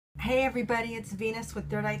Hey everybody, it's Venus with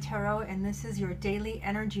Third Eye Tarot, and this is your daily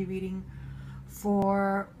energy reading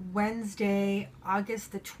for Wednesday,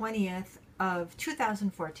 August the 20th of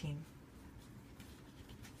 2014.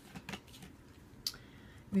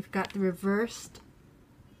 We've got the reversed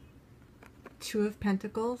Two of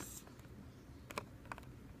Pentacles.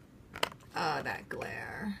 Oh, that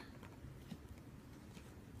glare.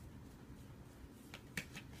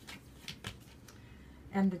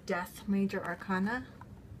 And the Death Major Arcana.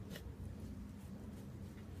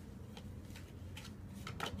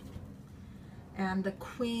 And the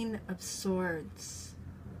Queen of Swords.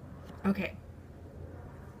 Okay.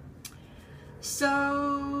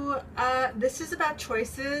 So this is about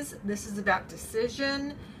choices. This is about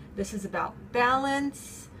decision. This is about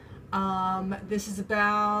balance. This is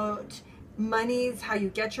about monies, how you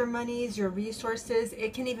get your monies, your resources.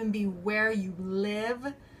 It can even be where you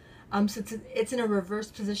live. So it's in a reverse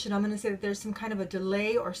position. I'm going to say that there's some kind of a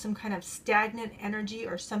delay or some kind of stagnant energy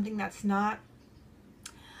or something that's not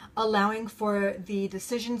allowing for the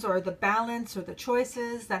decisions or the balance or the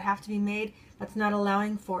choices that have to be made. That's not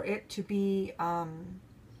allowing for it to be done.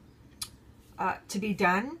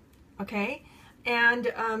 Okay,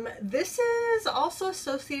 and this is also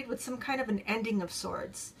associated with some kind of an ending of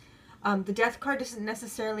sorts. The Death card doesn't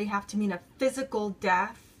necessarily have to mean a physical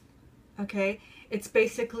death. Okay, it's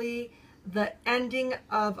basically the ending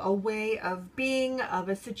of a way of being, of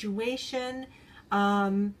a situation.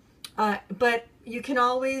 But you can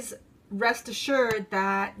always rest assured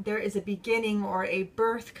that there is a beginning or a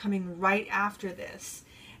birth coming right after this.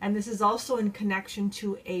 And this is also in connection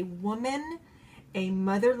to a woman, a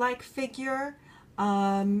mother-like figure,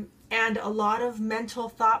 and a lot of mental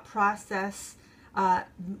thought process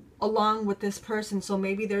along with this person. So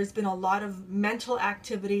maybe there's been a lot of mental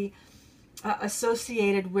activity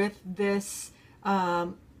associated with this,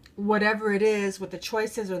 whatever it is, with the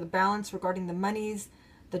choices or the balance regarding the monies,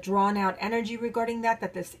 the drawn out energy regarding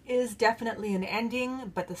that this is definitely an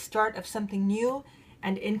ending, but the start of something new,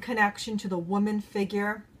 and in connection to the woman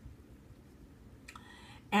figure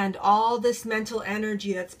and all this mental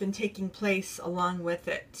energy that's been taking place along with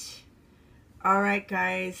it. All right,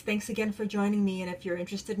 guys, thanks again for joining me. And if you're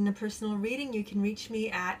interested in a personal reading, you can reach me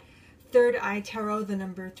at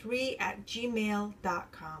thirdeyetarot3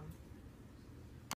 @gmail.com.